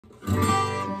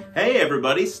Hey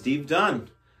everybody, Steve Dunn.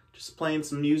 Just playing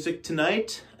some music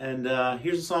tonight, and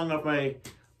here's a song off my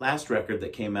last record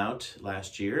that came out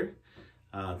last year.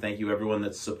 Thank you everyone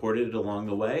that's supported it along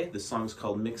the way. This song's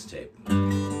called Mixtape.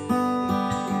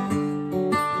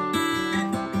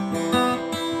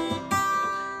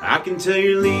 I can tell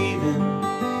you're leaving,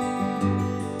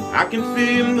 I can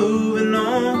feel you moving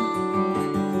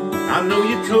on. I know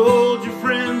you told your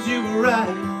friends you were right,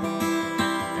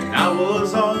 and I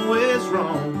was always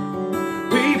wrong.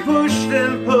 We pushed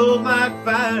and pulled like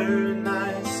fire and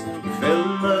ice. We fell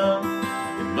in love,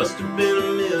 it must have been a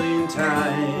million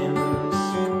times.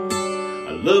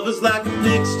 Our love was like a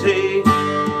mixtape,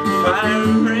 fire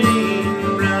and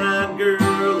rain, brown-eyed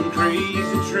girl and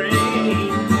crazy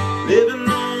train, living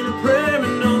on a prayer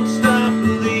and don't stop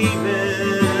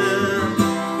believing.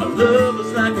 Our love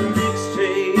was like a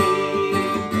mixtape.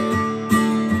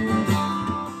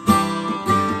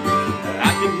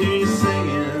 I can hear you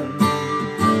singing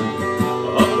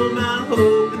all about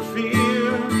hope and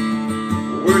fear,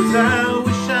 words I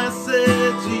wish I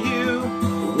said to you,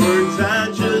 words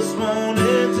I just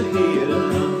wanted to hear,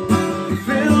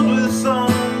 filled with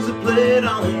songs that played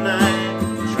all night,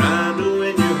 trying to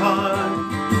win your heart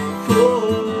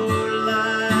for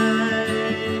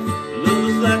life. Love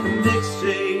was like a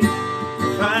mixtape,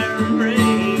 fire and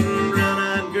rain,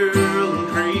 brown-eyed girl and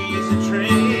crazy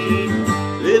train,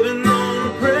 living on a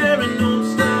prayer and don't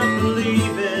stop believing.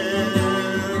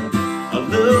 Our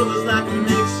love was like a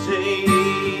mixtape.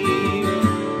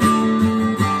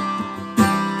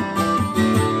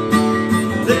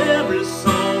 Every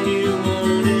song you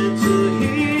wanted to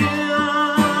hear,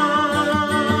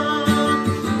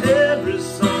 every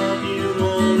song you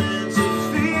wanted to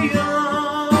feel,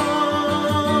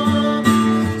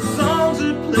 songs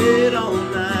that played all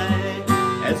night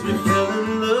as we fell in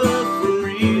love for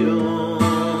real.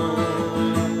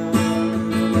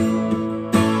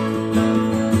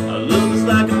 Our love was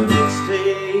like a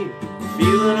mixtape,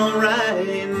 feeling alright,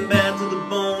 and bad to the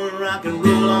bone, rock and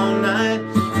roll all night.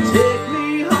 Take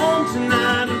me home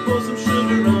tonight and pour some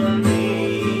sugar on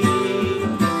me.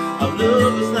 Our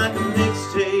love was like a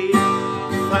mixtape,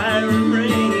 fire and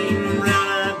rain,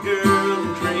 brown-eyed girl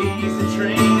and crazy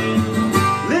train,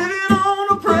 living on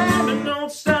a prayer and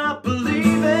don't stop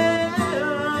believing.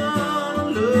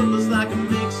 Our love was like a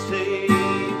mixtape.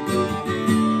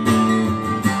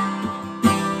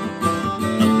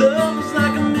 Our love was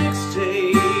like a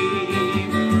mixtape.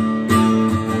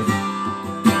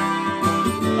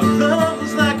 Our love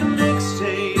was like a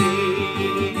mixtape.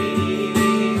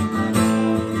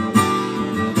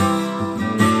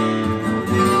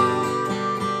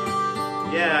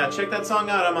 Yeah, check that song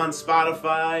out. I'm on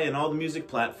Spotify and all the music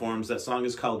platforms. That song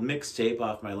is called Mixtape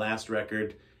off my last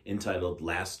record entitled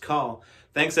Last Call.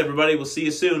 Thanks everybody. We'll see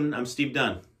you soon. I'm Steve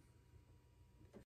Dunn.